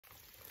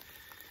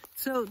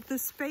So the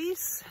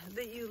space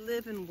that you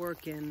live and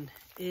work in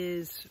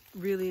is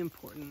really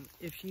important.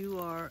 If you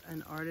are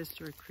an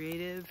artist or a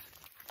creative,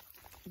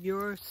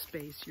 your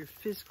space, your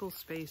physical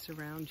space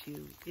around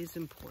you is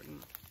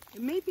important.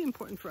 It may be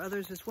important for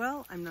others as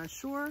well, I'm not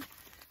sure.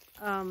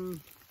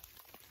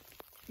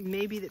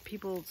 Maybe that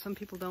some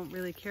people don't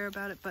really care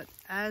about it, but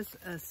as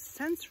a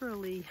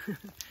sensorily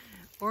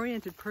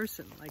oriented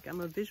person, like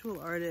I'm a visual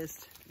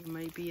artist, you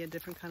might be a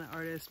different kind of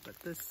artist, but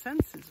the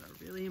senses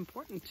are really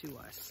important to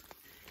us.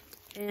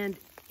 And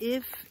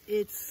if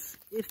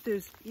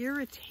there's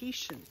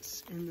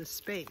irritations in the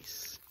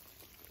space,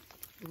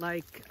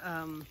 like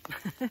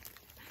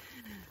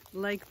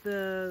like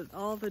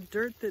all the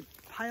dirt that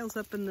piles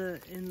up in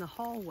the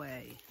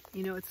hallway,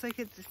 you know, it's like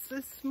it's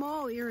a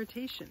small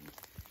irritation.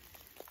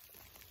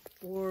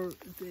 Or,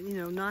 you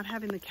know, not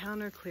having the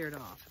counter cleared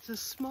off. It's a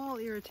small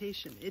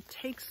irritation. It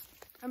takes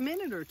a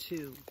minute or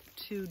two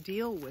to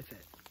deal with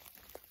it.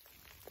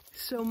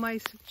 So my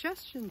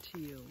suggestion to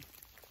you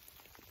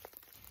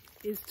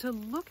is to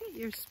look at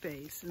your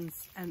space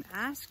and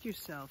ask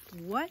yourself,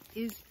 what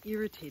is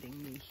irritating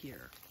me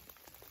here?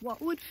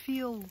 What would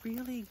feel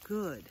really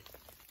good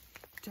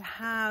to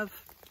have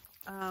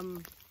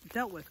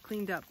dealt with,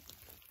 cleaned up,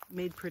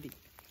 made pretty?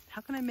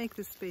 How can I make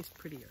this space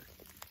prettier,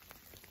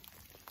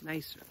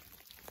 nicer?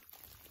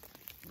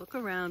 Look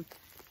around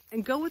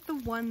and go with the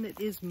one that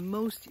is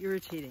most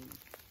irritating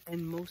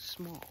and most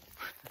small.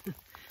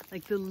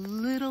 Like the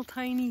little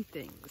tiny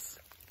things,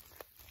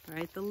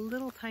 right? The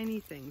little tiny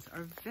things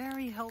are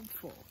very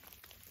helpful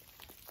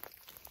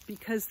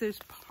because there's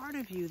part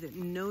of you that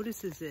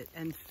notices it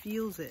and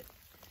feels it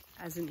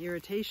as an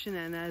irritation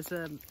and as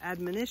an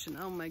admonition.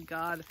 Oh my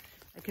God,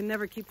 I can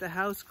never keep the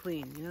house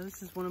clean. You know,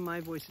 this is one of my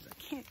voices. I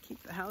can't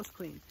keep the house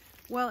clean.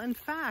 Well, in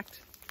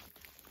fact,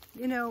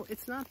 you know,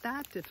 it's not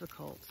that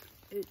difficult.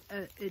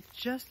 It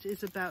just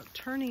is about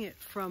turning it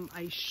from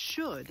I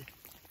should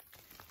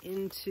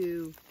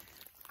into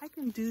I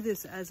can do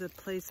this as a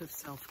place of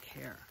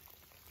self-care.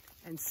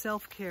 And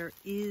self-care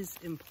is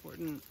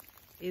important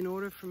in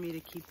order for me to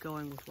keep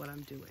going with what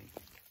I'm doing.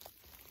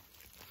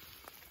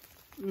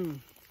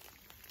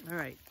 All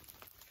right.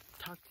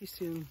 Talk to you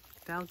soon.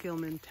 Val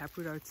Gilman,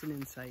 Taproot Arts and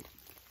Insight.